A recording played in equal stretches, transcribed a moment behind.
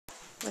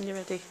when you're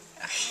ready.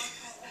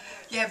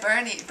 Yeah,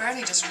 Bernie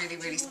just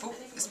really spoke.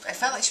 I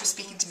felt like she was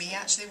speaking to me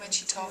actually when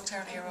she talked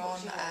earlier on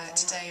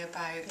today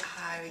about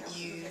how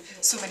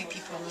so many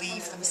people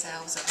leave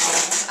themselves at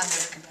home and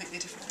they're a completely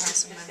different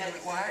person when they're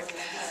at work.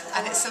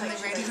 And it's something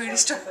really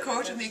struck a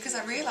chord with me because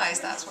I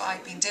realised that's what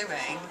I've been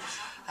doing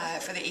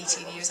for the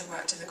 18 years I've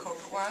worked in the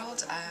corporate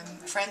world.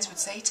 Friends would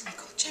say to me,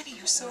 "God, Jenny,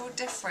 you're so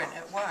different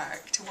at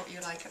work to what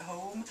you're like at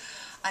home."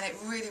 And it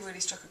really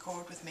struck a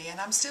chord with me.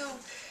 And I'm still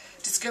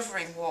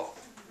discovering what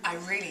I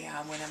really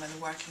am when I'm in the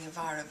working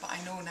environment, but I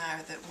know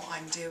now that what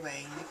I'm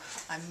doing,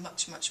 I'm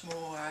much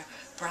more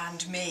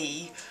brand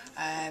me,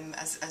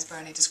 as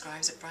Bernie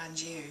describes it, brand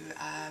you,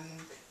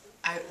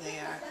 out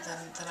there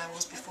than I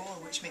was before,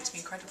 which makes me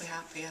incredibly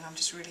happy, and I'm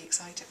just really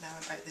excited now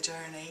about the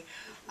journey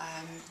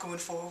going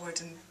forward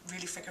and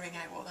really figuring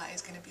out what that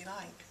is going to be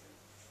like.